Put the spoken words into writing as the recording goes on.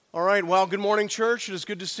All right, well, good morning, church. It is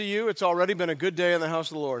good to see you. It's already been a good day in the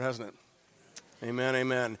house of the Lord, hasn't it? Amen,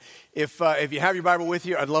 amen. If you have your Bible with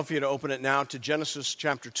you, I'd love for you to open it now to Genesis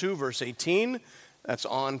chapter 2, verse 18. That's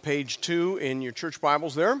on page 2 in your church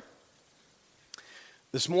Bibles there.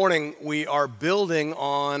 This morning, we are building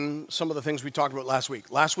on some of the things we talked about last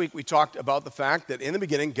week. Last week, we talked about the fact that in the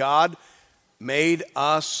beginning, God made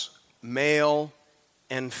us male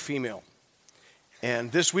and female.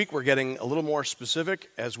 And this week, we're getting a little more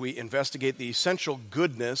specific as we investigate the essential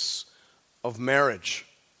goodness of marriage.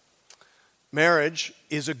 Marriage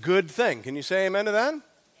is a good thing. Can you say amen to that? Amen.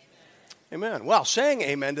 Amen. Well, saying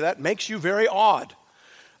amen to that makes you very odd.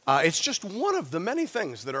 It's just one of the many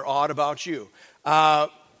things that are odd about you.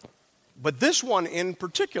 But this one in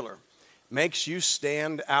particular makes you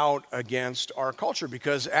stand out against our culture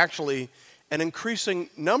because actually an increasing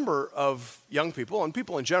number of young people, and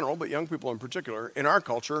people in general, but young people in particular, in our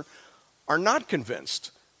culture, are not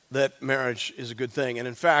convinced that marriage is a good thing. And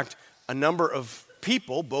in fact, a number of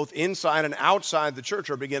people, both inside and outside the church,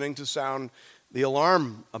 are beginning to sound the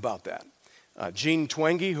alarm about that. Jean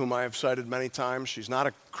Twenge, whom I have cited many times, she's not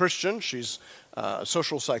a Christian, she's a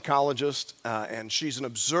social psychologist, and she's an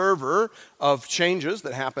observer of changes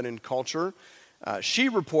that happen in culture. She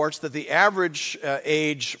reports that the average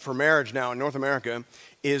age for marriage now in North America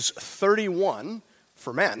is 31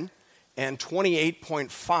 for men and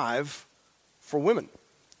 28.5 for women.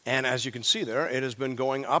 And as you can see there, it has been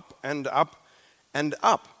going up and up and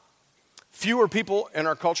up. Fewer people in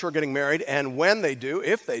our culture are getting married, and when they do,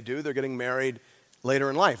 if they do, they're getting married later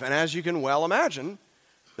in life. And as you can well imagine,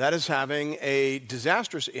 that is having a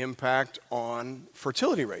disastrous impact on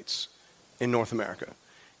fertility rates in North America.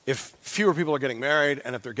 If fewer people are getting married,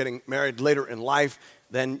 and if they're getting married later in life,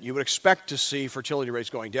 then you would expect to see fertility rates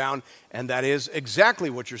going down, and that is exactly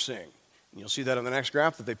what you're seeing. And you'll see that in the next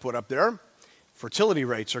graph that they put up there. Fertility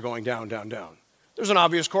rates are going down, down, down. There's an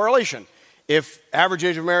obvious correlation. If average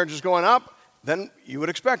age of marriage is going up, then you would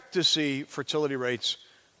expect to see fertility rates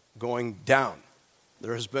going down.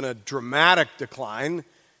 There has been a dramatic decline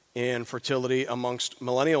in fertility amongst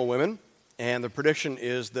millennial women, and the prediction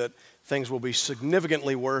is that things will be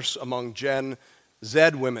significantly worse among Gen Z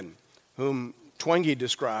women, whom Twenge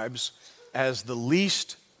describes as the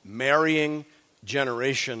least marrying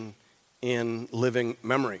generation in living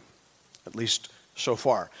memory, at least so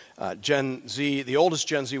far. Gen Z, the oldest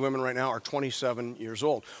Gen Z women right now are 27 years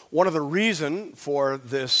old. One of the reasons for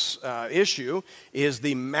this issue is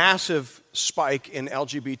the massive spike in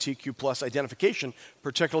LGBTQ plus identification,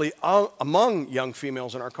 particularly among young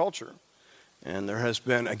females in our culture. And there has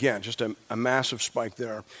been, again, just a massive spike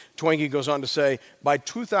there. Twenge goes on to say, by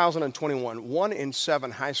 2021, 1 in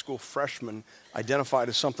 7 high school freshmen identified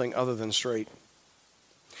as something other than straight.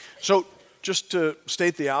 So, just to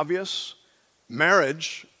state the obvious,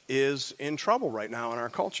 marriage is in trouble right now in our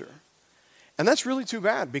culture. And that's really too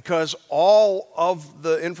bad because all of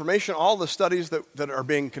the information, all the studies that are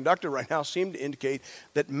being conducted right now seem to indicate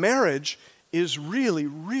that marriage is really,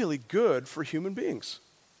 really good for human beings.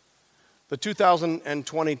 The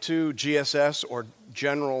 2022 GSS, or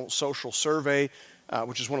General Social Survey,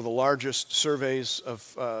 which is one of the largest surveys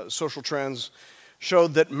of social trends,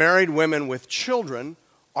 showed that married women with children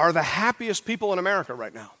are the happiest people in America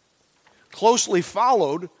right now, closely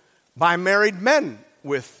followed by married men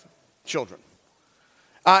with children.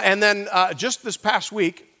 And then just this past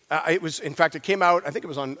week, it came out, I think it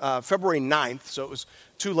was on February 9th, so it was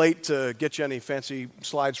too late to get you any fancy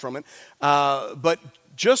slides from it. But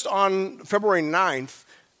just on February 9th,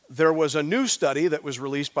 there was a new study that was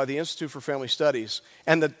released by the Institute for Family Studies,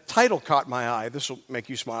 and the title caught my eye. This will make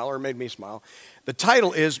you smile, or it made me smile. The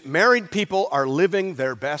title is, Married People Are Living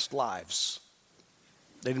Their Best Lives.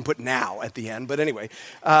 They didn't put now at the end, but anyway.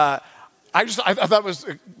 I thought it was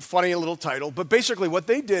a funny little title, but basically what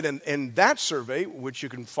they did in that survey, which you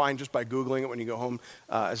can find just by Googling it when you go home,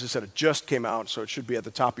 as I said, it just came out, so it should be at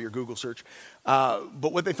the top of your Google search.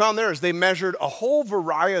 But what they found there is they measured a whole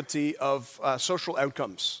variety of social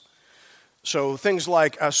outcomes. So things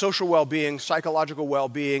like social well-being, psychological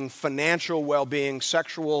well-being, financial well-being,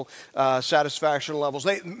 sexual satisfaction levels.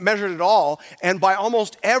 They measured it all, and by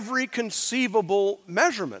almost every conceivable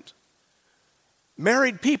measurement,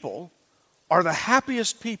 married people are the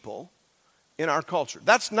happiest people in our culture.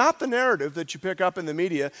 That's not the narrative that you pick up in the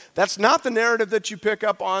media. That's not the narrative that you pick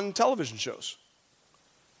up on television shows.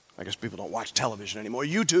 I guess people don't watch television anymore.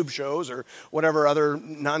 YouTube shows or whatever other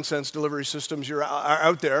nonsense delivery systems are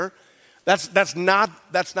out there. That's not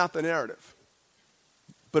the narrative.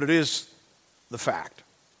 But it is the fact.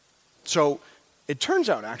 So it turns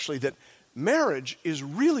out actually that marriage is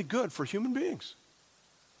really good for human beings.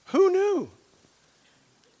 Who knew?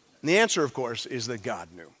 And the answer, of course, is that God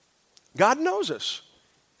knew. God knows us.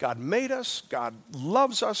 God made us. God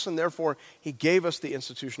loves us, and therefore he gave us the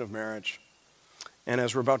institution of marriage. And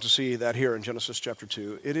as we're about to see that here in Genesis chapter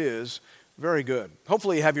 2, it is very good.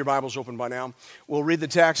 Hopefully you have your Bibles open by now. We'll read the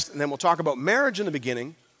text, and then we'll talk about marriage in the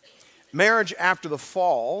beginning, marriage after the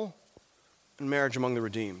fall, and marriage among the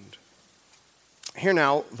redeemed. Hear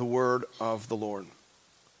now the word of the Lord.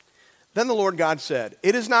 Then the Lord God said,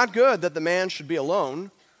 "It is not good that the man should be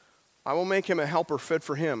alone. I will make him a helper fit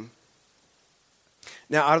for him."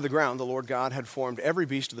 Now out of the ground the Lord God had formed every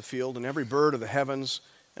beast of the field and every bird of the heavens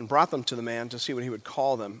and brought them to the man to see what he would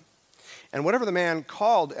call them. And whatever the man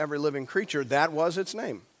called every living creature, that was its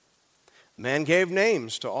name. The man gave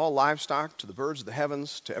names to all livestock, to the birds of the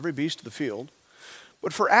heavens, to every beast of the field.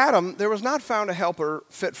 But for Adam there was not found a helper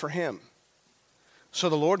fit for him. So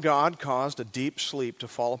the Lord God caused a deep sleep to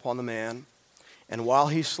fall upon the man, and while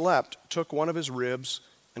he slept, took one of his ribs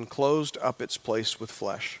and closed up its place with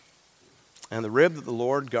flesh. And the rib that the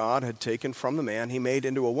Lord God had taken from the man, he made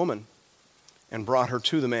into a woman and brought her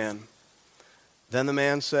to the man. Then the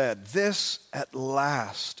man said, "This at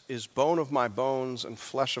last is bone of my bones and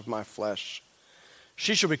flesh of my flesh.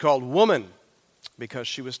 She shall be called woman, because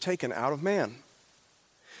she was taken out of man.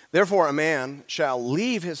 Therefore a man shall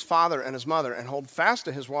leave his father and his mother and hold fast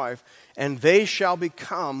to his wife, and they shall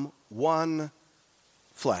become one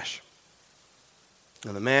flesh."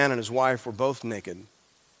 And the man and his wife were both naked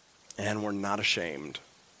and were not ashamed.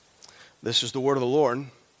 This is the word of the Lord.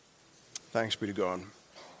 Thanks be to God.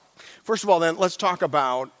 First of all, then, let's talk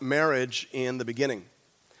about marriage in the beginning.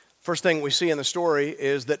 First thing we see in the story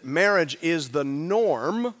is that marriage is the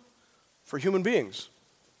norm for human beings.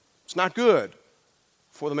 It's not good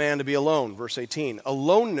for the man to be alone, verse 18.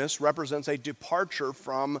 Aloneness represents a departure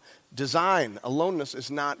from design. Aloneness is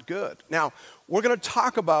not good. Now, we're going to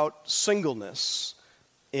talk about singleness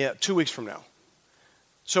 2 weeks from now.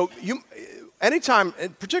 So anytime,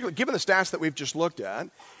 particularly given the stats that we've just looked at,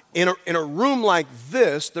 in a room like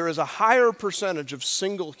this, there is a higher percentage of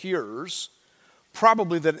single hearers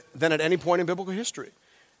probably than at any point in biblical history.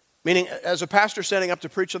 Meaning, as a pastor standing up to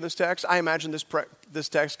preach on this text, I imagine this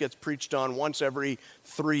text gets preached on once every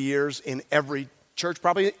 3 years in every church,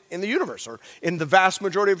 probably in the universe or in the vast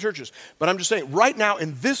majority of churches. But I'm just saying, right now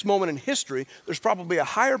in this moment in history, there's probably a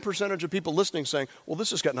higher percentage of people listening saying, well,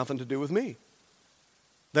 this has got nothing to do with me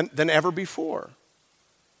than ever before.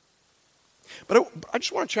 But I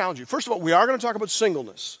just want to challenge you. First of all, we are going to talk about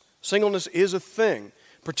singleness. Singleness is a thing,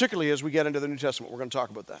 particularly as we get into the New Testament. We're going to talk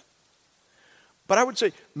about that. But I would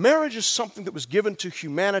say marriage is something that was given to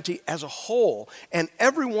humanity as a whole, and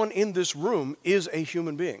everyone in this room is a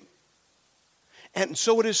human being. And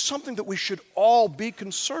so it is something that we should all be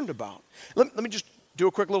concerned about. Let me just do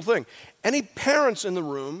a quick little thing. Any parents in the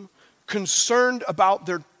room concerned about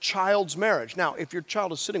their child's marriage? Now, if your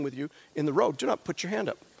child is sitting with you in the row, do not put your hand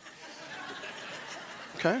up.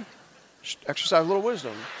 Okay? Just exercise a little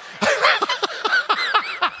wisdom.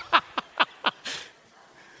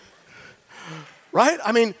 Right?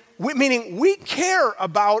 I mean, meaning we care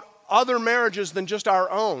about other marriages than just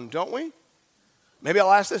our own, don't we? Maybe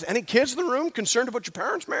I'll ask this. Any kids in the room concerned about your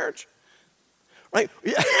parents' marriage? Right?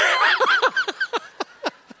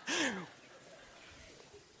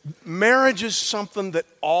 Marriage is something that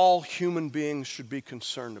all human beings should be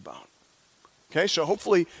concerned about. Okay, so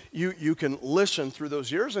hopefully you can listen through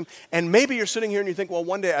those years. And maybe you're sitting here and you think, well,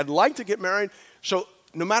 one day I'd like to get married. So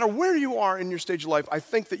no matter where you are in your stage of life, I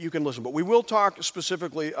think that you can listen. But we will talk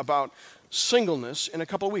specifically about singleness in a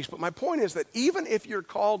couple of weeks. But my point is that even if you're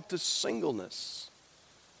called to singleness,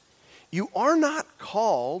 you are not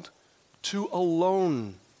called to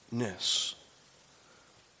aloneness.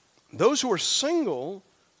 Those who are single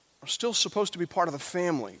are still supposed to be part of the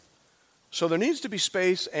family. So there needs to be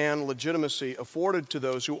space and legitimacy afforded to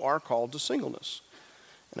those who are called to singleness.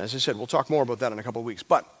 And as I said, we'll talk more about that in a couple of weeks.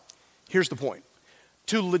 But here's the point.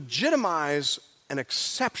 To legitimize an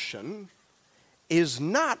exception is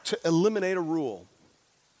not to eliminate a rule.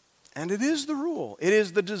 And it is the rule. It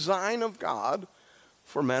is the design of God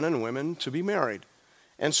for men and women to be married.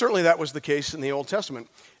 And certainly that was the case in the Old Testament.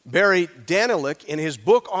 Barry Danielick, in his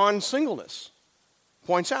book on singleness,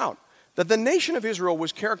 points out that the nation of Israel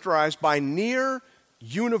was characterized by near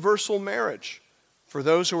universal marriage for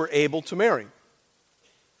those who were able to marry,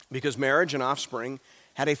 because marriage and offspring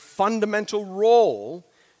had a fundamental role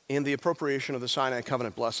in the appropriation of the Sinai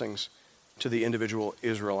covenant blessings to the individual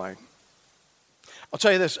Israelite. I'll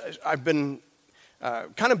tell you this, I've been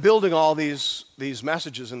kind of building all these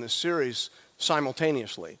messages in this series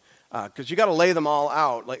simultaneously, because you got to lay them all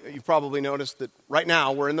out. Like you've probably noticed that right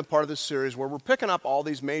now we're in the part of this series where we're picking up all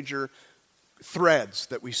these major threads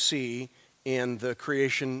that we see in the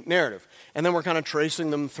creation narrative. And then we're kind of tracing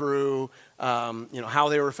them through how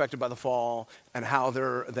they were affected by the fall and how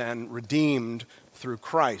they're then redeemed through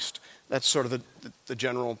Christ. That's sort of the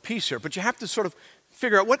general piece here. But you have to sort of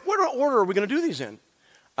figure out what order are we going to do these in?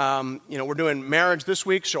 We're doing marriage this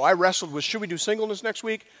week, so I wrestled with, should we do singleness next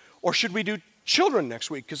week or should we do children next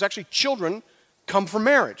week? Because actually children come from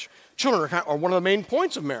marriage. Children are one of the main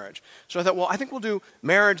points of marriage. So I thought, well, I think we'll do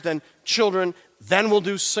marriage, then children, then we'll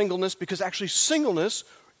do singleness, because actually singleness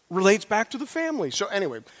relates back to the family. So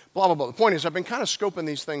anyway, blah, blah, blah. The point is I've been kind of scoping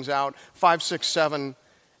these things out 5, 6, 7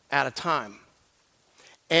 at a time.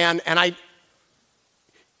 And I,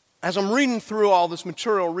 as I'm reading through all this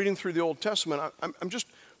material, reading through the Old Testament, I'm just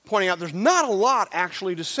pointing out there's not a lot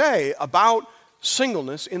actually to say about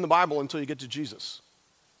singleness in the Bible until you get to Jesus.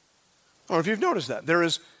 I don't know if you've noticed that. There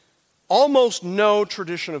is almost no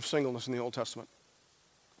tradition of singleness in the Old Testament.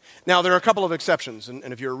 Now, there are a couple of exceptions, and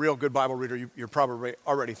if you're a real good Bible reader, you're probably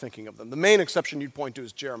already thinking of them. The main exception you'd point to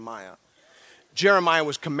is Jeremiah. Jeremiah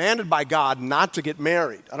was commanded by God not to get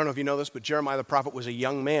married. I don't know if you know this, but Jeremiah the prophet was a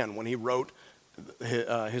young man when he wrote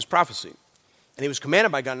his prophecy. And he was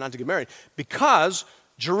commanded by God not to get married because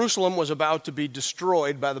Jerusalem was about to be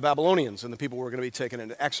destroyed by the Babylonians and the people were going to be taken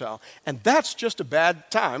into exile. And that's just a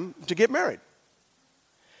bad time to get married.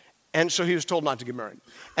 And so he was told not to get married.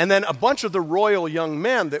 And then a bunch of the royal young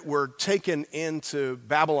men that were taken into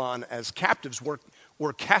Babylon as captives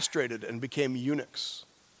were castrated and became eunuchs.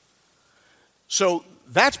 So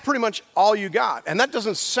that's pretty much all you got. And that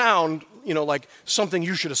doesn't sound, like something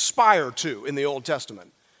you should aspire to in the Old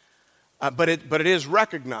Testament. But it is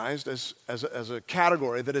recognized as a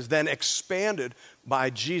category that is then expanded by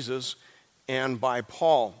Jesus and by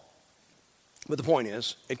Paul. But the point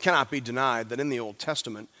is, it cannot be denied that in the Old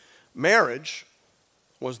Testament, marriage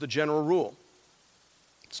was the general rule.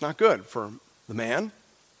 It's not good for the man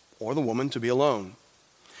or the woman to be alone.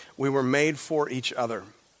 We were made for each other,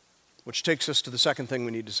 which takes us to the second thing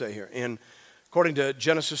we need to say here. According to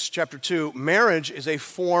Genesis chapter 2, marriage is a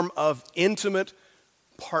form of intimate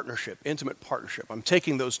partnership. Intimate partnership. I'm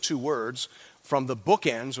taking those two words from the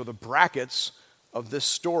bookends or the brackets of this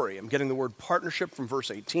story. I'm getting the word partnership from verse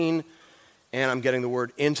 18, and I'm getting the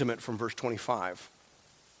word intimate from verse 25.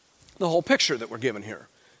 The whole picture that we're given here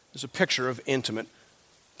is a picture of intimate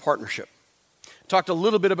partnership. Talked a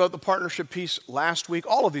little bit about the partnership piece last week.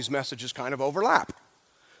 All of these messages kind of overlap.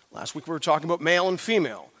 Last week we were talking about male and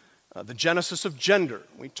female, the genesis of gender.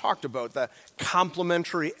 We talked about that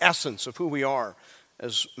complementary essence of who we are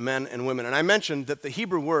as men and women. And I mentioned that the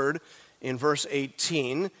Hebrew word in verse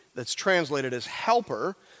 18 that's translated as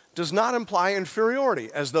helper does not imply inferiority,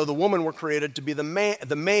 as though the woman were created to be the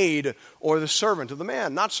maid or the servant of the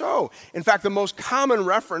man. Not so. In fact, the most common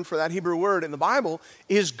reference for that Hebrew word in the Bible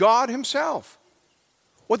is God himself.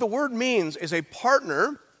 What the word means is a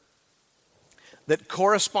partner that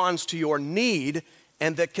corresponds to your need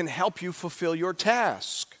and that can help you fulfill your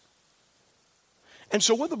task. And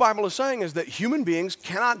so what the Bible is saying is that human beings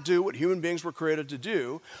cannot do what human beings were created to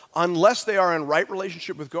do unless they are in right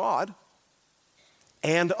relationship with God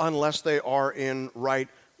and unless they are in right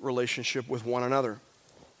relationship with one another.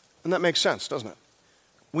 And that makes sense, doesn't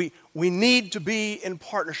it? We need to be in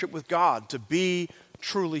partnership with God to be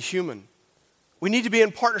truly human. We need to be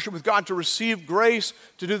in partnership with God to receive grace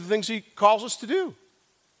to do the things he calls us to do.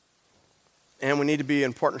 And we need to be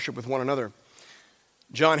in partnership with one another.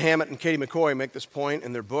 John Hammett and Katie McCoy make this point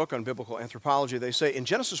in their book on biblical anthropology. They say, in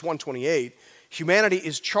Genesis 1:28, humanity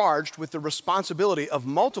is charged with the responsibility of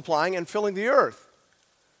multiplying and filling the earth.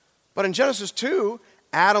 But in Genesis 2,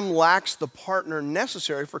 Adam lacks the partner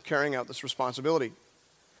necessary for carrying out this responsibility.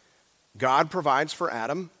 God provides for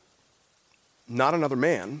Adam not another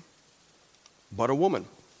man, but a woman.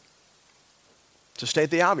 To state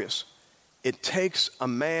the obvious, it takes a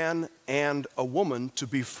man and a woman to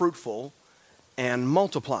be fruitful and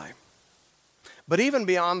multiply. But even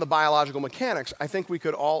beyond the biological mechanics, I think we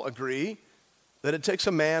could all agree that it takes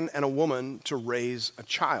a man and a woman to raise a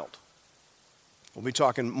child. We'll be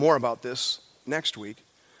talking more about this next week.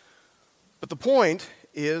 But the point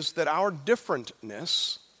is that our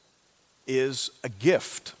differentness is a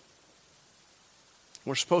gift.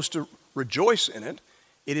 We're supposed to rejoice in it.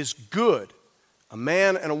 It is good. A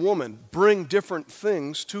man and a woman bring different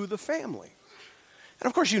things to the family. And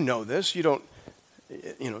of course you know this. You don't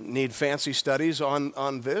need fancy studies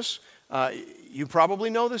on this. You probably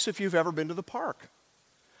know this if you've ever been to the park.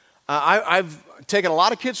 I've taken a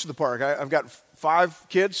lot of kids to the park. I've got 5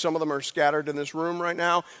 kids. Some of them are scattered in this room right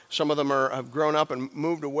now. Some of them have grown up and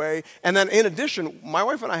moved away. And then in addition, my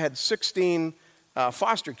wife and I had 16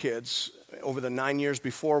 foster kids over the 9 years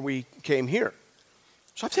before we came here.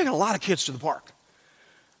 So I've taken a lot of kids to the park.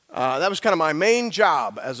 That was kind of my main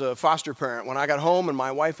job as a foster parent. When I got home and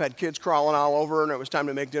my wife had kids crawling all over her and it was time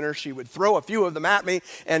to make dinner, she would throw a few of them at me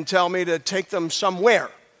and tell me to take them somewhere.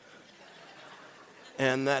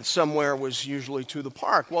 And that somewhere was usually to the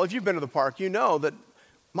park. Well, if you've been to the park, you know that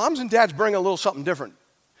moms and dads bring a little something different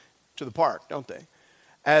to the park, don't they?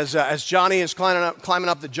 As Johnny is climbing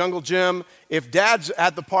up the jungle gym, if dad's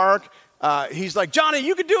at the park, he's like, Johnny,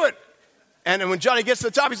 you can do it. And when Johnny gets to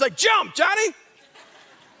the top, he's like, jump, Johnny.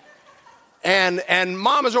 And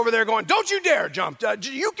mom is over there going, don't you dare jump.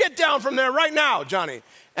 You get down from there right now, Johnny.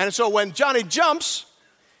 And so when Johnny jumps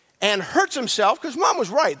and hurts himself, because mom was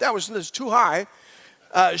right, that was too high,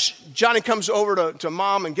 Johnny comes over to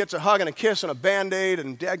mom and gets a hug and a kiss and a Band-Aid,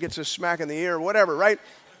 and dad gets a smack in the ear or whatever, right?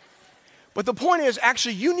 But the point is,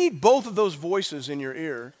 actually, you need both of those voices in your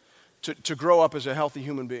ear to grow up as a healthy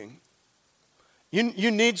human being. You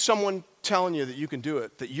need someone telling you that you can do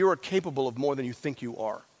it, that you are capable of more than you think you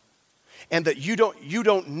are. And that you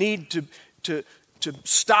don't need to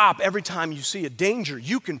stop every time you see a danger.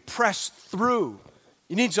 You can press through.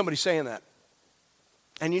 You need somebody saying that.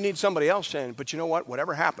 And you need somebody else saying, but you know what?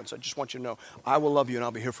 Whatever happens, I just want you to know, I will love you and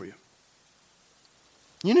I'll be here for you.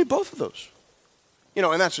 You need both of those.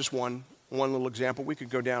 And that's just one little example. We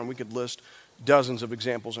could go down, we could list dozens of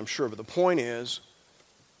examples, I'm sure. But the point is,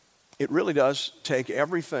 it really does take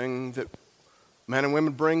everything that men and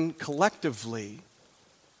women bring collectively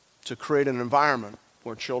to create an environment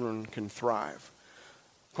where children can thrive.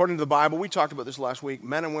 According to the Bible, we talked about this last week,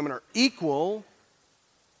 men and women are equal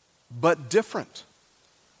but different.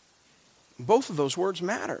 Both of those words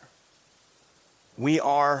matter. We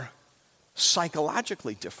are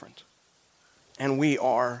psychologically different, and we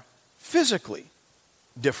are physically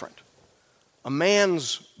different. A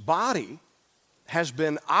man's body has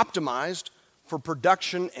been optimized for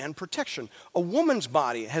production and protection. A woman's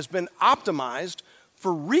body has been optimized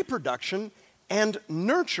for reproduction and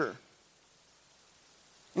nurture.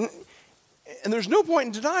 And there's no point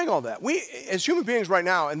in denying all that. We, as human beings right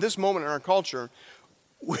now, in this moment in our culture,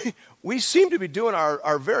 we seem to be doing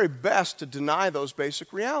our very best to deny those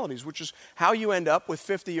basic realities, which is how you end up with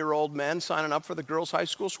 50-year-old men signing up for the girls' high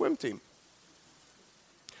school swim team,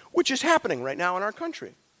 which is happening right now in our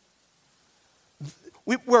country.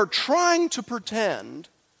 We're trying to pretend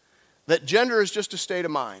that gender is just a state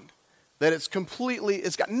of mind, that it's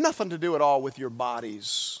got nothing to do at all with your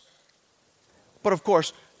bodies. But of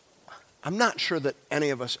course, I'm not sure that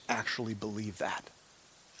any of us actually believe that.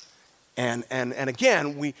 And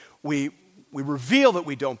again, we reveal that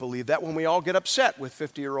we don't believe that when we all get upset with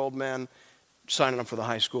 50-year-old men signing up for the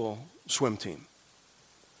high school swim team.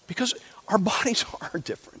 Because our bodies are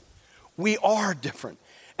different. We are different.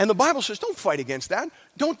 And the Bible says, don't fight against that.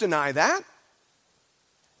 Don't deny that.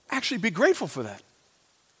 Actually, be grateful for that.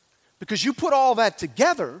 Because you put all that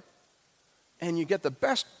together and you get the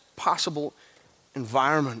best possible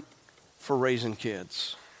environment for raising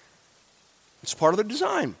kids. It's part of the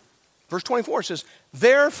design. Verse 24 says,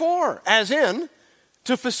 therefore, as in,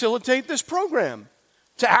 to facilitate this program,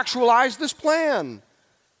 to actualize this plan.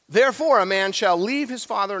 Therefore, a man shall leave his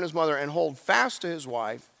father and his mother and hold fast to his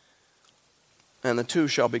wife, and the two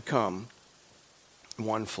shall become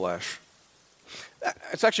one flesh.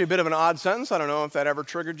 It's actually a bit of an odd sentence. I don't know if that ever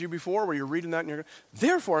triggered you before, where you're reading that and you're,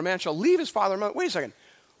 therefore a man shall leave his father and mother. Wait a second.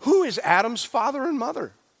 Who is Adam's father and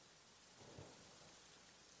mother?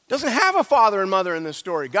 Doesn't have a father and mother in this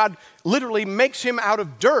story. God literally makes him out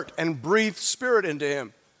of dirt and breathes spirit into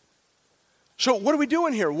him. So what are we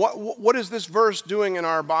doing here? What is this verse doing in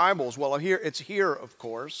our Bibles? Well, it's here, of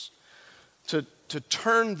course, to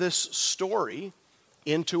turn this story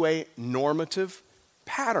into a normative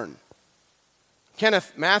pattern.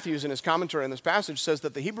 Kenneth Matthews, in his commentary on this passage, says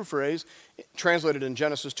that the Hebrew phrase, translated in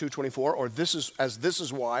Genesis 2:24, or this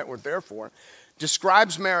is why, or therefore,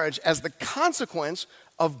 describes marriage as the consequence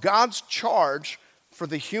of God's charge for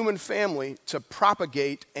the human family to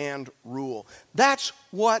propagate and rule. That's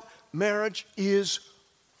what marriage is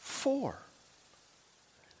for.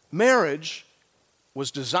 Marriage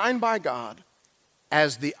was designed by God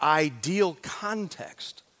as the ideal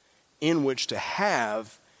context in which to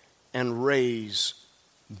have and raise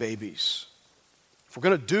babies. If we're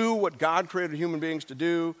going to do what God created human beings to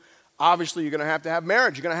do, obviously you're going to have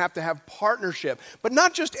marriage. You're going to have partnership. But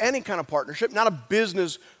not just any kind of partnership, not a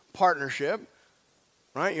business partnership,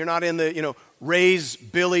 right? You're not in the, raise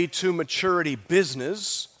Billy to maturity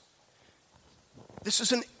business. This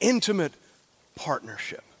is an intimate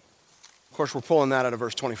partnership. Of course, we're pulling that out of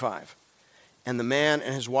verse 25. And the man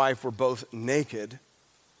and his wife were both naked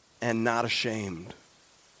and not ashamed.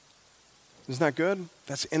 Isn't that good?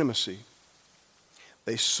 That's intimacy.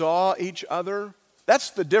 They saw each other. That's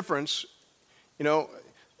the difference. You know,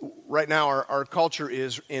 right now our culture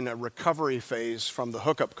is in a recovery phase from the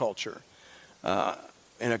hookup culture.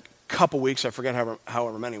 In a couple weeks, I forget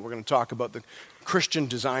however many, we're going to talk about the Christian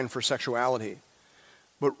design for sexuality.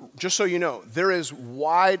 But just so you know, there is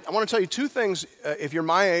I want to tell you two things. If you're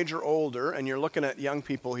my age or older and you're looking at young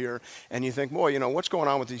people here and you think, boy, you know, what's going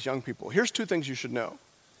on with these young people? Here's two things you should know.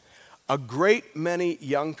 A great many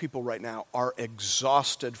young people right now are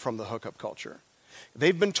exhausted from the hookup culture.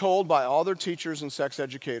 They've been told by all their teachers and sex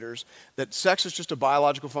educators that sex is just a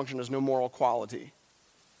biological function, has no moral quality.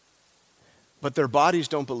 But their bodies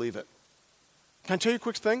don't believe it. Can I tell you a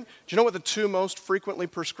quick thing? Do you know what the two most frequently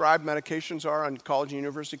prescribed medications are on college and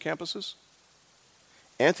university campuses?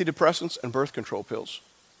 Antidepressants and birth control pills.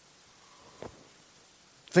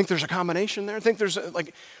 Think there's a combination there? Think there's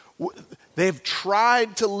they've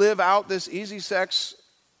tried to live out this easy sex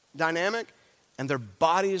dynamic, and their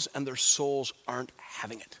bodies and their souls aren't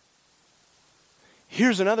having it.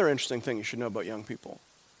 Here's another interesting thing you should know about young people.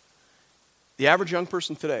 The average young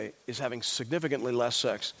person today is having significantly less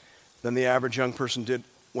sex than the average young person did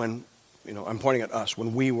when, I'm pointing at us,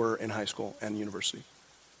 when we were in high school and university.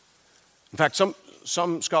 In fact,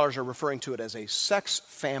 some scholars are referring to it as a sex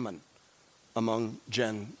famine among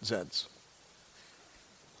Gen Zs.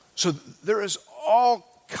 So there is all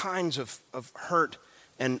kinds of hurt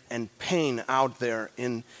and pain out there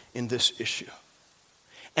in this issue.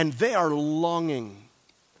 And they are longing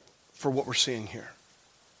for what we're seeing here.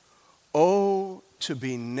 Oh, to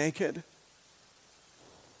be naked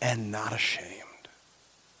and not ashamed.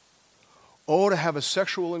 Oh, to have a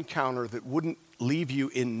sexual encounter that wouldn't leave you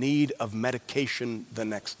in need of medication the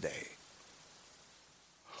next day.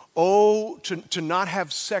 Oh, to not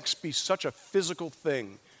have sex be such a physical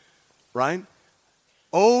thing, right?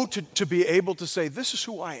 Oh, to be able to say, this is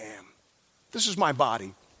who I am. This is my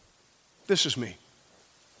body. This is me.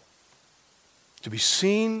 To be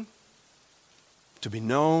seen, to be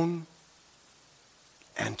known,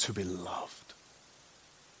 and to be loved.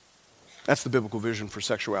 That's the biblical vision for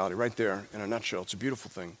sexuality right there in a nutshell. It's a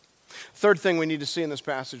beautiful thing. Third thing we need to see in this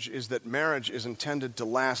passage is that marriage is intended to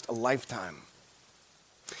last a lifetime.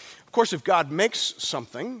 Of course, if God makes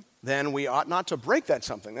something, then we ought not to break that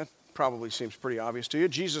something. That probably seems pretty obvious to you.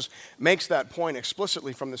 Jesus makes that point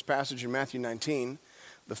explicitly from this passage in Matthew 19.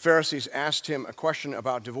 The Pharisees asked him a question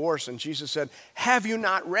about divorce, and Jesus said, have you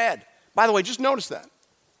not read? By the way, just notice that.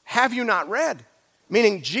 Have you not read?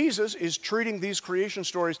 Meaning Jesus is treating these creation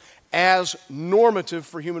stories as normative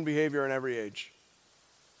for human behavior in every age.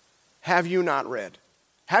 Have you not read?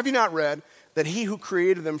 Have you not read that he who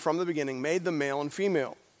created them from the beginning made them male and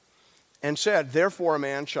female? And said, therefore a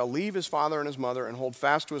man shall leave his father and his mother and hold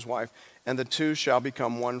fast to his wife, and the two shall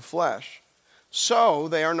become one flesh. So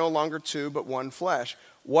they are no longer two, but one flesh.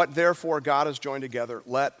 What therefore God has joined together,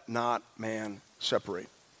 let not man separate.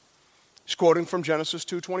 He's quoting from Genesis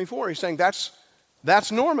 2:24. He's saying that's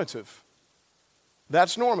normative.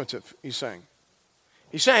 That's normative, he's saying.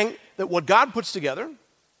 He's saying that what God puts together,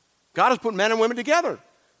 God has put men and women together.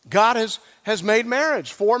 God has made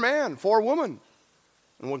marriage for man, for woman.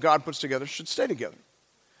 And what God puts together should stay together.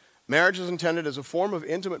 Marriage is intended as a form of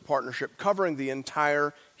intimate partnership covering the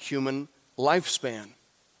entire human lifespan.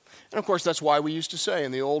 And of course, that's why we used to say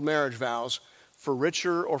in the old marriage vows, for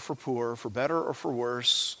richer or for poor, for better or for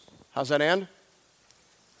worse, how's that end?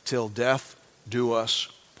 Till death do us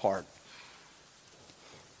part.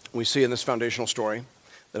 We see in this foundational story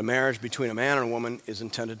that a marriage between a man and a woman is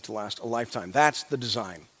intended to last a lifetime. That's the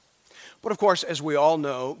design. But of course, as we all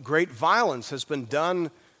know, great violence has been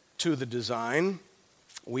done to the design.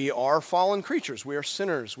 We are fallen creatures. We are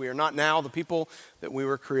sinners. We are not now the people that we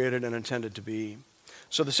were created and intended to be.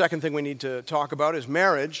 So the second thing we need to talk about is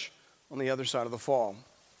marriage on the other side of the fall.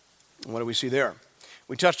 And what do we see there?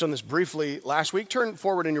 We touched on this briefly last week. Turn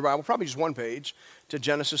forward in your Bible, probably just one page, to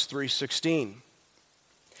Genesis 3:16.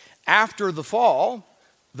 After the fall,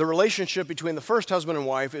 the relationship between the first husband and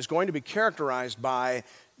wife is going to be characterized by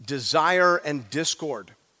desire and discord.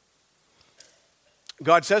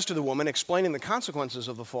 God says to the woman, explaining the consequences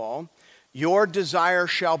of the fall, your desire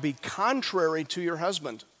shall be contrary to your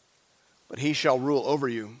husband, but he shall rule over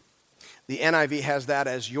you. The NIV has that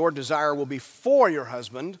as your desire will be for your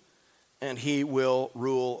husband, and he will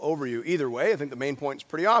rule over you. Either way, I think the main point is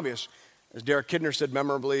pretty obvious. As Derek Kidner said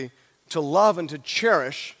memorably, to love and to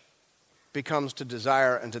cherish becomes to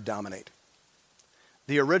desire and to dominate.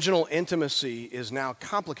 The original intimacy is now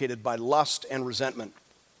complicated by lust and resentment.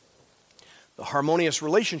 The harmonious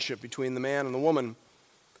relationship between the man and the woman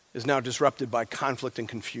is now disrupted by conflict and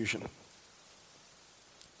confusion.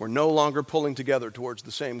 We're no longer pulling together towards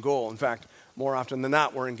the same goal. In fact, more often than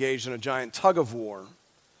not, we're engaged in a giant tug of war,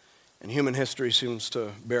 and human history seems to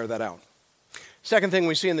bear that out. Second thing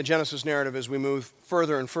we see in the Genesis narrative as we move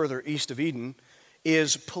further and further east of Eden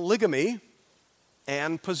is polygamy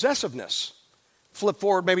and possessiveness. Flip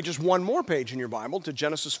forward maybe just one more page in your Bible to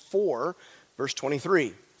Genesis 4, verse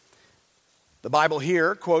 23. The Bible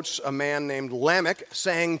here quotes a man named Lamech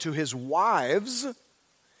saying to his wives,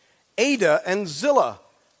 Ada and Zillah,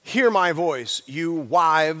 hear my voice, you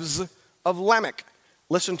wives of Lamech.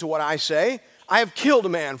 Listen to what I say. I have killed a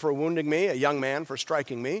man for wounding me, a young man for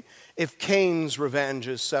striking me. If Cain's revenge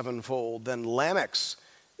is sevenfold, then Lamech's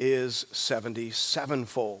is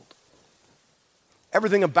 77-fold.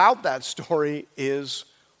 Everything about that story is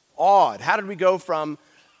odd. How did we go from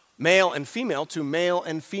male and female to male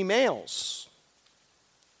and females?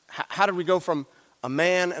 How did we go from a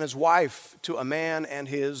man and his wife to a man and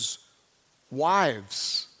his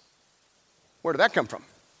wives? Where did that come from?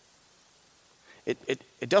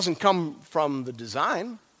 It doesn't come from the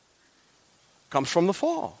design. It comes from the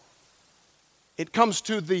fall. It comes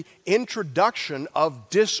to the introduction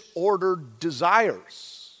of disordered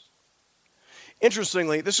desires.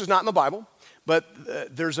 Interestingly, this is not in the Bible, but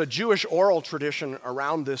there's a Jewish oral tradition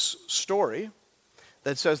around this story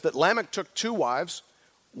that says that Lamech took two wives,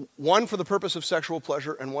 one for the purpose of sexual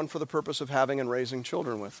pleasure and one for the purpose of having and raising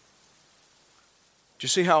children with. Do you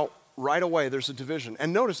see how right away there's a division?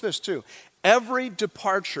 And notice this too. Every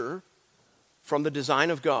departure from the design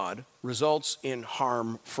of God results in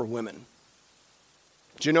harm for women.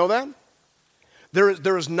 Do you know that?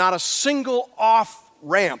 There is not a single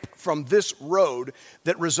off-ramp from this road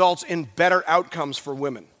that results in better outcomes for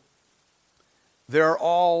women. They're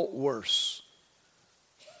all worse.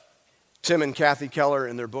 Tim and Kathy Keller,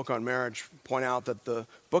 in their book on marriage, point out that the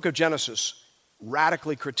book of Genesis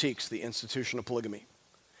radically critiques the institution of polygamy.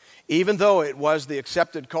 Even though it was the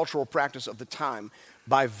accepted cultural practice of the time,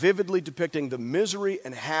 by vividly depicting the misery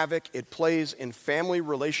and havoc it plays in family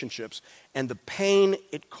relationships and the pain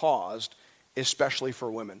it caused, especially for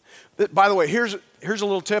women. By the way, here's a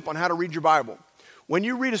little tip on how to read your Bible. When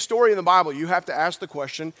you read a story in the Bible, you have to ask the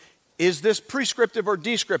question, is this prescriptive or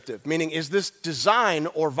descriptive? Meaning, is this design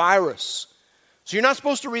or virus? So you're not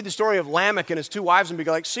supposed to read the story of Lamech and his two wives and be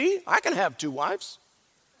like, see, I can have two wives.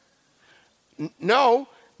 No,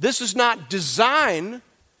 this is not design.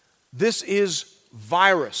 This is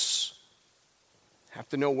virus. You have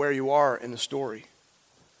to know where you are in the story.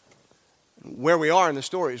 Where we are in the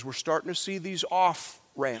story is we're starting to see these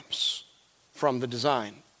off-ramps from the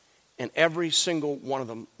design. And every single one of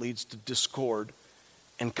them leads to discord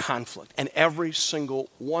and conflict. And every single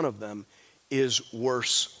one of them is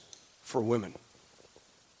worse for women.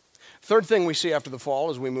 Third thing we see after the fall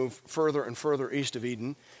as we move further and further east of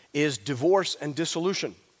Eden is divorce and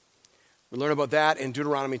dissolution. We learn about that in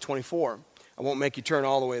Deuteronomy 24. I won't make you turn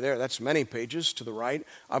all the way there. That's many pages to the right.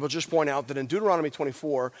 I will just point out that in Deuteronomy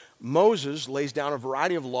 24, Moses lays down a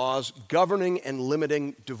variety of laws governing and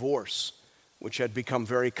limiting divorce, which had become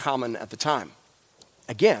very common at the time.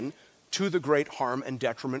 Again, to the great harm and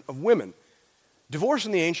detriment of women. Divorce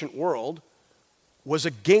in the ancient world was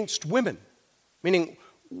against women, meaning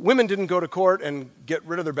women didn't go to court and get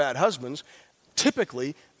rid of their bad husbands.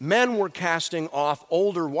 Typically, men were casting off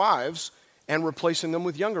older wives and replacing them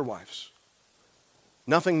with younger wives.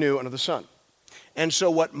 Nothing new under the sun. And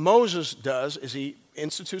so what Moses does is he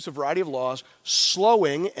institutes a variety of laws,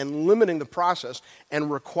 slowing and limiting the process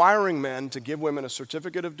and requiring men to give women a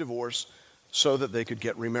certificate of divorce so that they could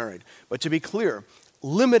get remarried. But to be clear,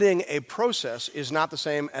 limiting a process is not the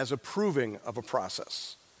same as approving of a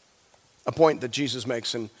process. A point that Jesus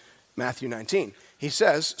makes in Matthew 19. He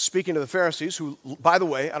says, speaking to the Pharisees, who, by the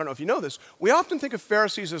way, I don't know if you know this, we often think of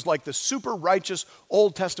Pharisees as like the super righteous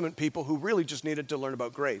Old Testament people who really just needed to learn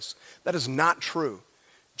about grace. That is not true.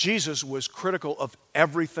 Jesus was critical of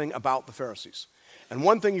everything about the Pharisees. And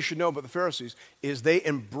one thing you should know about the Pharisees is they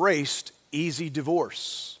embraced easy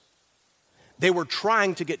divorce. They were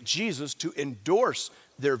trying to get Jesus to endorse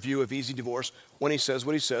their view of easy divorce when he says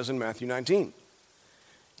what he says in Matthew 19.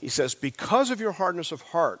 He says, because of your hardness of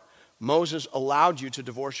heart, Moses allowed you to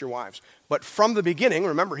divorce your wives. But from the beginning,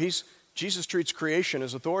 remember, Jesus treats creation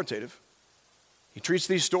as authoritative. He treats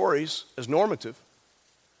these stories as normative.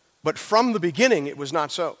 But from the beginning, it was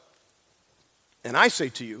not so. And I say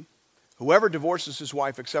to you, whoever divorces his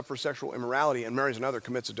wife except for sexual immorality and marries another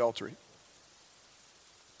commits adultery.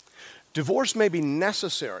 Divorce may be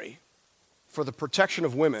necessary for the protection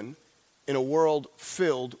of women in a world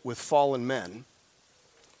filled with fallen men,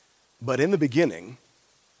 but in the beginning,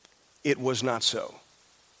 it was not so.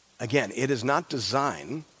 Again, it is not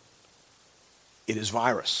design, It is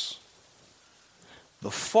virus.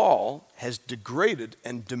 The fall has degraded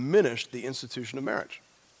and diminished the institution of marriage.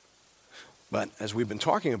 But as we've been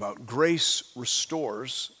talking about, grace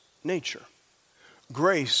restores nature.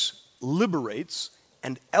 Grace liberates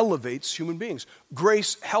and elevates human beings.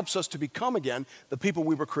 Grace helps us to become again the people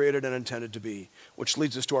we were created and intended to be, which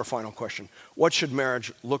leads us to our final question. What should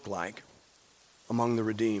marriage look like among the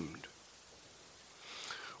redeemed?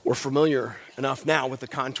 We're familiar enough now with the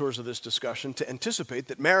contours of this discussion to anticipate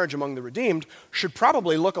that marriage among the redeemed should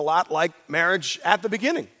probably look a lot like marriage at the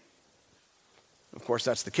beginning. Of course,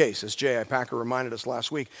 that's the case. As J.I. Packer reminded us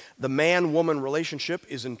last week, the man-woman relationship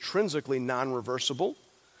is intrinsically non-reversible.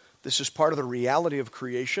 This is part of the reality of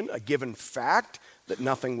creation, a given fact that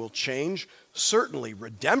nothing will change. Certainly,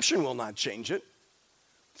 redemption will not change it,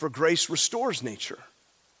 for grace restores nature,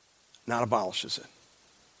 not abolishes it.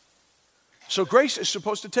 So grace is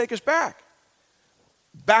supposed to take us back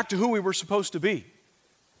to who we were supposed to be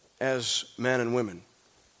as men and women,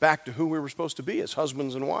 back to who we were supposed to be as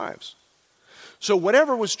husbands and wives. So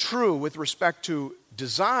whatever was true with respect to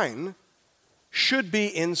design should be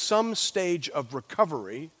in some stage of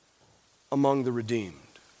recovery among the redeemed.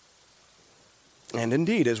 And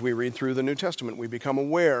indeed, as we read through the New Testament, we become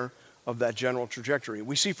aware of that general trajectory.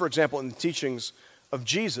 We see, for example, in the teachings of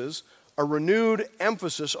Jesus, a renewed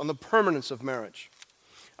emphasis on the permanence of marriage.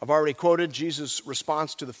 I've already quoted Jesus'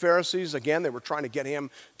 response to the Pharisees. Again, they were trying to get him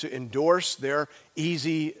to endorse their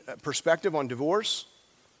easy perspective on divorce,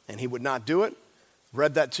 and he would not do it.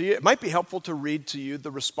 Read that to you. It might be helpful to read to you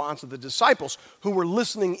the response of the disciples who were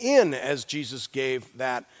listening in as Jesus gave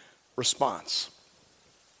that response.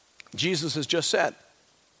 Jesus has just said,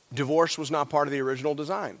 divorce was not part of the original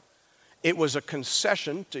design. It was a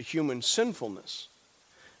concession to human sinfulness.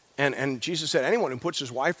 And Jesus said anyone who puts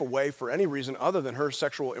his wife away for any reason other than her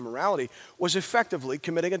sexual immorality was effectively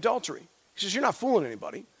committing adultery. He says, you're not fooling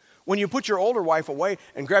anybody. When you put your older wife away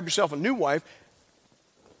and grab yourself a new wife,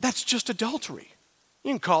 that's just adultery.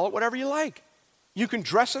 You can call it whatever you like. You can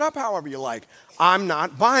dress it up however you like. I'm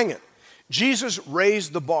not buying it. Jesus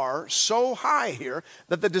raised the bar so high here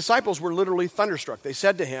that the disciples were literally thunderstruck. They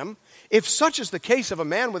said to him, if such is the case of a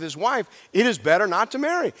man with his wife, it is better not to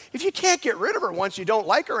marry. If you can't get rid of her once you don't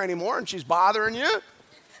like her anymore and she's bothering you,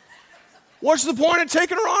 what's the point of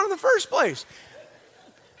taking her on in the first place?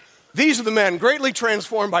 These are the men greatly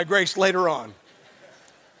transformed by grace later on.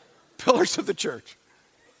 Pillars of the church.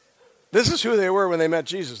 This is who they were when they met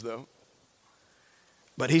Jesus, though.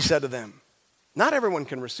 But he said to them, not everyone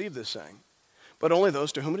can receive this saying, but only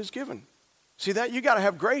those to whom it is given. See that? You got to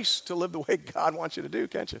have grace to live the way God wants you to do,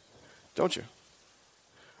 can't you? Don't you?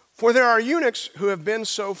 For there are eunuchs who have been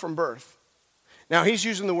so from birth. Now, he's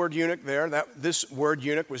using the word eunuch there. This word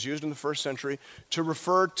eunuch was used in the first century to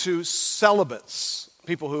refer to celibates,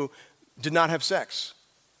 people who did not have sex.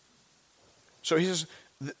 So he says,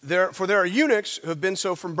 for there are eunuchs who have been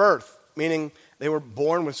so from birth, meaning they were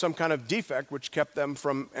born with some kind of defect which kept them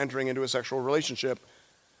from entering into a sexual relationship.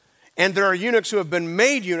 And there are eunuchs who have been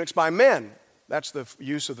made eunuchs by men. That's the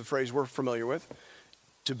use of the phrase we're familiar with.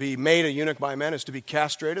 To be made a eunuch by men is to be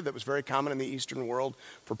castrated. That was very common in the Eastern world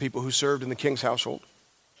for people who served in the king's household.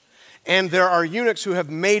 And there are eunuchs who have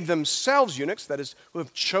made themselves eunuchs, that is, who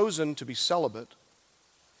have chosen to be celibate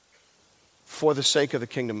for the sake of the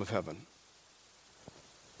kingdom of heaven.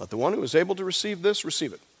 Let the one who is able to receive this,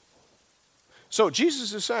 receive it. So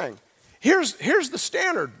Jesus is saying, here's the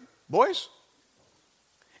standard, boys.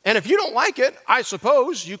 And if you don't like it, I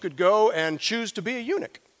suppose you could go and choose to be a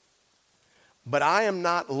eunuch. But I am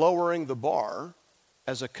not lowering the bar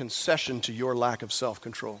as a concession to your lack of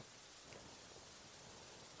self-control.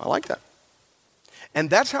 I like that. And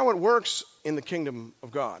that's how it works in the kingdom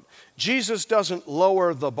of God. Jesus doesn't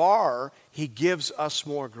lower the bar, he gives us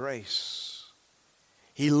more grace.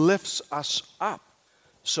 He lifts us up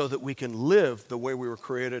so that we can live the way we were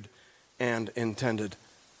created and intended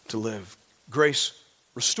to live. Grace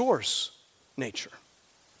restores nature,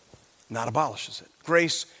 not abolishes it.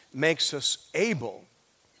 Grace makes us able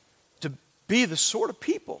to be the sort of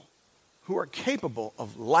people who are capable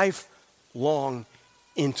of lifelong,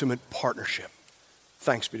 intimate partnership.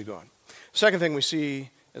 Thanks be to God. Second thing we see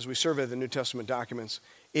as we survey the New Testament documents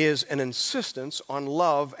is an insistence on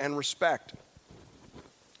love and respect.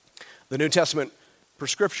 The New Testament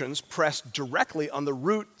prescriptions pressed directly on the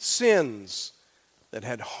root sins that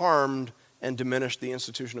had harmed and diminished the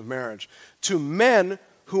institution of marriage. To men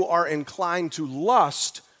who are inclined to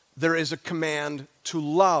lust, there is a command to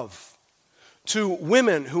love. To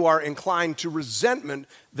women who are inclined to resentment,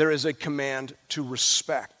 there is a command to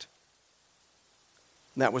respect.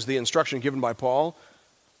 And that was the instruction given by Paul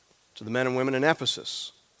to the men and women in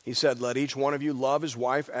Ephesus. He said, let each one of you love his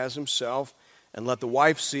wife as himself, and let the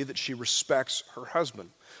wife see that she respects her husband.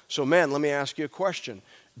 So men, let me ask you a question.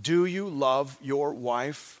 Do you love your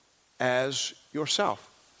wife as yourself?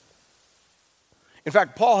 In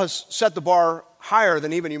fact, Paul has set the bar higher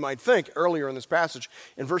than even you might think earlier in this passage.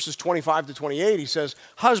 In verses 25 to 28, he says,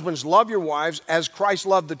 husbands, love your wives as Christ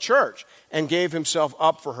loved the church and gave himself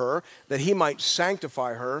up for her, that he might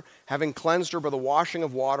sanctify her, having cleansed her by the washing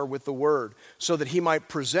of water with the word, so that he might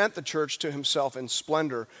present the church to himself in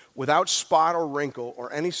splendor, without spot or wrinkle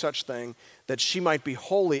or any such thing, that she might be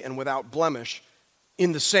holy and without blemish.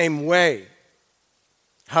 In the same way,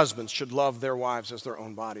 husbands should love their wives as their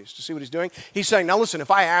own bodies. Do you see what he's doing? He's saying, now listen, if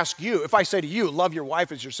I say to you, love your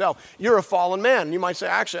wife as yourself, you're a fallen man. You might say,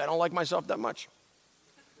 actually, I don't like myself that much.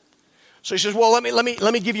 So he says, well,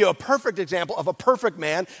 let me give you a perfect example of a perfect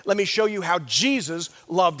man. Let me show you how Jesus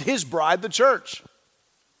loved his bride, the church.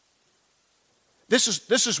 This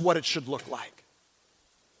is what it should look like.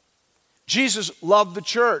 Jesus loved the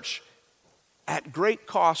church at great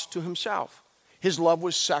cost to himself. His love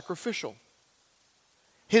was sacrificial.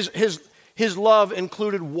 His love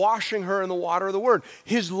included washing her in the water of the word.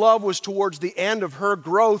 His love was towards the end of her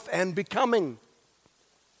growth and becoming.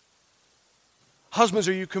 Husbands,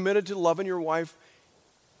 are you committed to loving your wife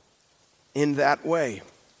in that way?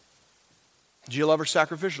 Do you love her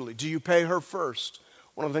sacrificially? Do you pay her first?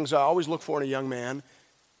 One of the things I always look for in a young man,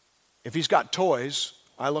 if he's got toys,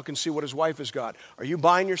 I look and see what his wife has got. Are you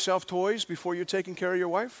buying yourself toys before you're taking care of your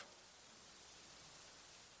wife?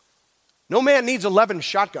 No man needs 11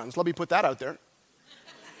 shotguns. Let me put that out there.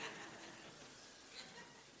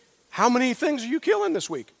 How many things are you killing this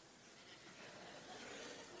week?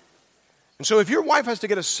 And so if your wife has to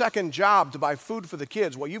get a second job to buy food for the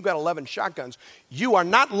kids while you've got 11 shotguns, you are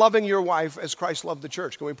not loving your wife as Christ loved the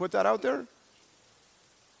church. Can we put that out there?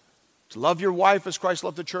 To love your wife as Christ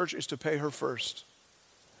loved the church is to pay her first.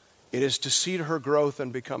 It is to see to her growth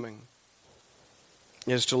and becoming.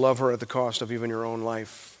 It is to love her at the cost of even your own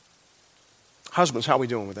life. Husbands, how are we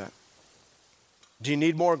doing with that? Do you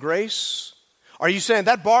need more grace? Are you saying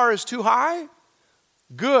that bar is too high?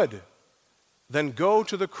 Good. Then go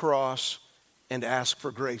to the cross and ask for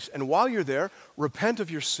grace. And while you're there, repent of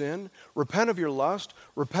your sin, repent of your lust,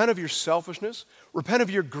 repent of your selfishness, repent of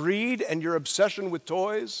your greed and your obsession with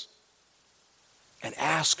toys, and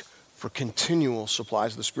ask for continual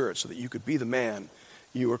supplies of the Spirit so that you could be the man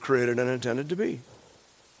you were created and intended to be.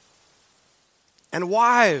 And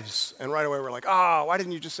wives, and right away we're like, why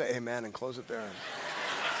didn't you just say amen and close it there?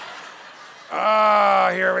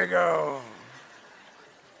 Here we go.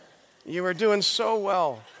 You were doing so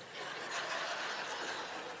well.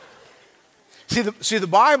 See, the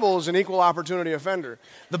Bible is an equal opportunity offender.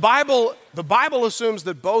 The Bible assumes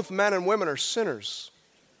that both men and women are sinners.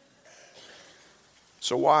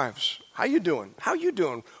 So wives, how you doing? How you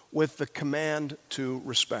doing with the command to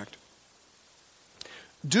respect?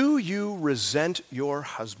 Do you resent your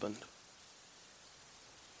husband?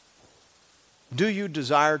 Do you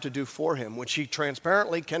desire to do for him which he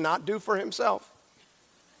transparently cannot do for himself?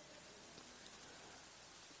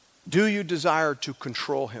 Do you desire to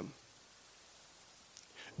control him?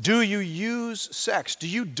 Do you use sex? Do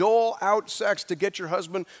you dole out sex to get your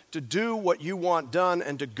husband to do what you want done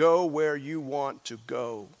and to go where you want to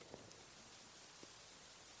go?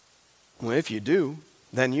 Well, if you do,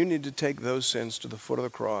 then you need to take those sins to the foot of the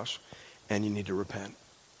cross and you need to repent.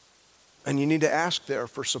 And you need to ask there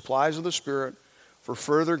for supplies of the Spirit, for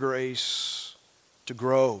further grace to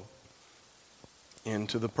grow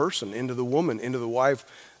into the person, into the woman, into the wife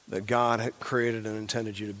that God had created and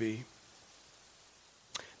intended you to be.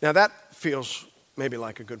 Now that feels maybe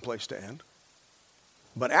like a good place to end.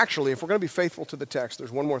 But actually, if we're going to be faithful to the text,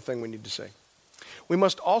 there's one more thing we need to say. We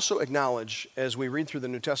must also acknowledge, as we read through the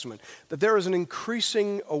New Testament, that there is an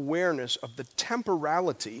increasing awareness of the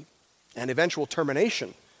temporality and eventual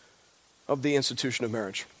termination of the institution of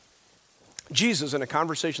marriage. Jesus, in a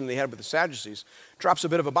conversation that he had with the Sadducees, drops a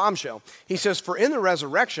bit of a bombshell. He says, for in the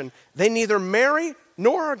resurrection, they neither marry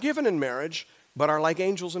nor are given in marriage, but are like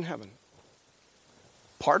angels in heaven.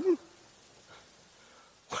 Pardon?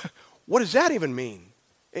 What does that even mean?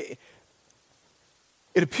 It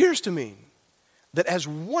appears to mean that as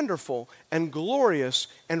wonderful and glorious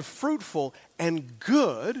and fruitful and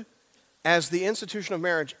good as the institution of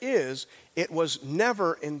marriage is, it was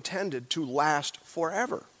never intended to last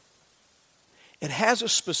forever. It has a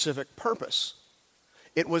specific purpose.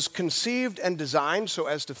 It was conceived and designed so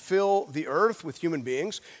as to fill the earth with human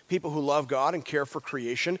beings, people who love God and care for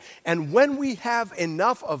creation. And when we have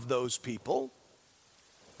enough of those people,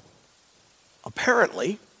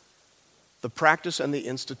 apparently, the practice and the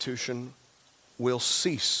institution will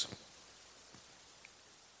cease.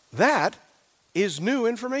 That is new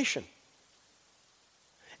information.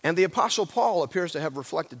 And the Apostle Paul appears to have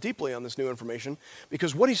reflected deeply on this new information,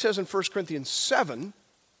 because what he says in 1 Corinthians 7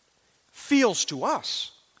 feels to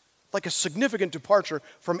us like a significant departure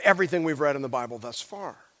from everything we've read in the Bible thus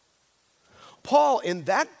far. Paul, in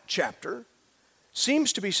that chapter,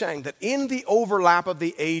 seems to be saying that in the overlap of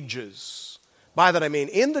the ages, by that I mean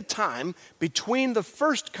in the time between the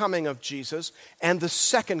first coming of Jesus and the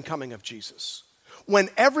second coming of Jesus, when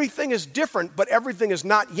everything is different, but everything is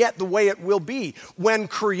not yet the way it will be, when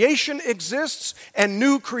creation exists and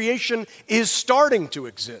new creation is starting to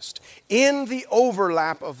exist, in the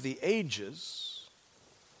overlap of the ages,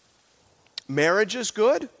 marriage is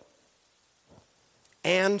good,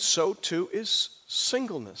 and so too is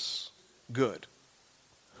singleness good,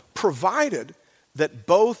 provided that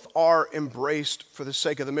both are embraced for the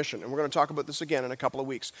sake of the mission. And we're going to talk about this again in a couple of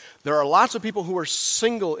weeks. There are lots of people who are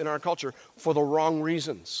single in our culture for the wrong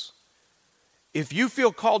reasons. If you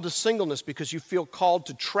feel called to singleness because you feel called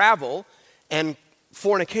to travel and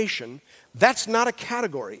fornication, that's not a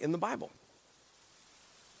category in the Bible.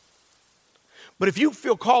 But if you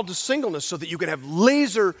feel called to singleness so that you can have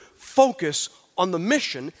laser focus on the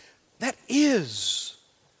mission, that is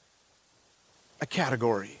a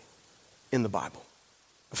category in the Bible.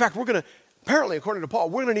 In fact, apparently, according to Paul,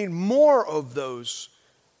 we're going to need more of those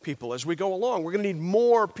people as we go along. We're going to need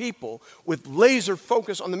more people with laser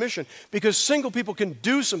focus on the mission, because single people can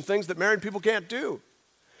do some things that married people can't do.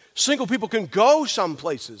 Single people can go some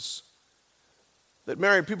places that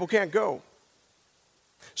married people can't go.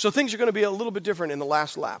 So things are going to be a little bit different in the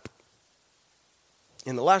last lap.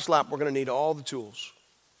 In the last lap, we're going to need all the tools.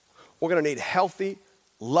 We're going to need healthy,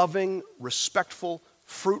 loving, respectful,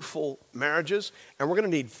 fruitful marriages, and we're going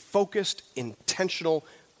to need focused, intentional,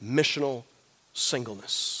 missional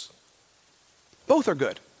singleness. Both are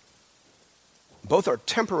good. Both are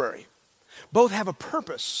temporary. Both have a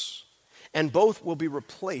purpose, and both will be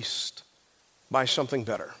replaced by something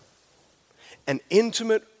better. An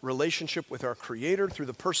intimate relationship with our Creator through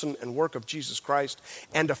the person and work of Jesus Christ,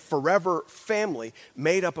 and a forever family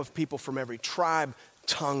made up of people from every tribe,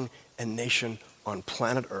 tongue, and nation on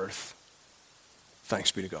planet Earth.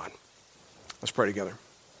 Thanks be to God. Let's pray together.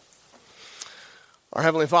 Our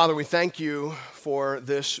Heavenly Father, we thank you for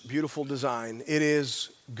this beautiful design. It is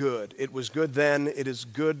good. It was good then. It is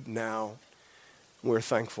good now. We're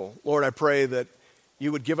thankful. Lord, I pray that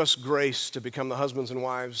you would give us grace to become the husbands and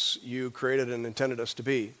wives you created and intended us to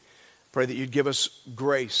be. Pray that you'd give us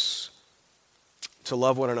grace to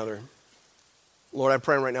love one another. Lord, I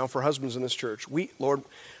pray right now for husbands in this church. Lord,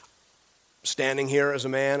 standing here as a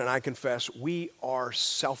man, and I confess, we are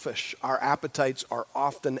selfish. Our appetites are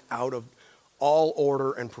often out of all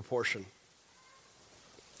order and proportion.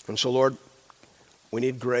 And so, Lord, we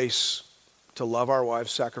need grace to love our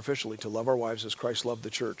wives sacrificially, to love our wives as Christ loved the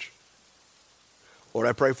church. Lord,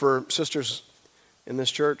 I pray for sisters in this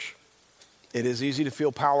church. It is easy to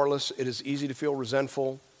feel powerless. It is easy to feel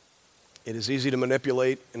resentful. It is easy to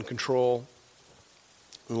manipulate and control.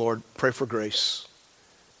 And Lord, pray for grace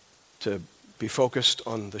to be focused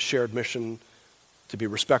on the shared mission, to be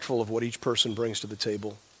respectful of what each person brings to the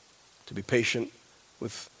table, to be patient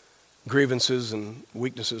with grievances and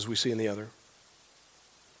weaknesses we see in the other.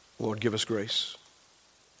 Lord, give us grace.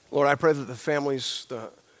 Lord, I pray that the families, the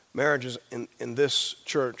marriages in this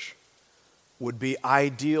church would be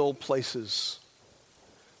ideal places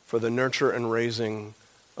for the nurture and raising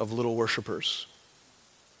of little worshipers,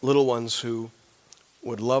 little ones who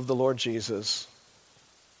would love the Lord Jesus,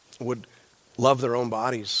 would love their own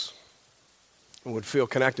bodies, and would feel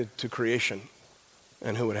connected to creation,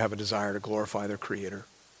 and who would have a desire to glorify their Creator.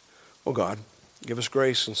 Oh God, give us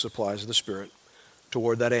grace and supplies of the Spirit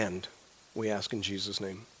toward that end, we ask in Jesus'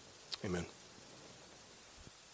 name. Amen.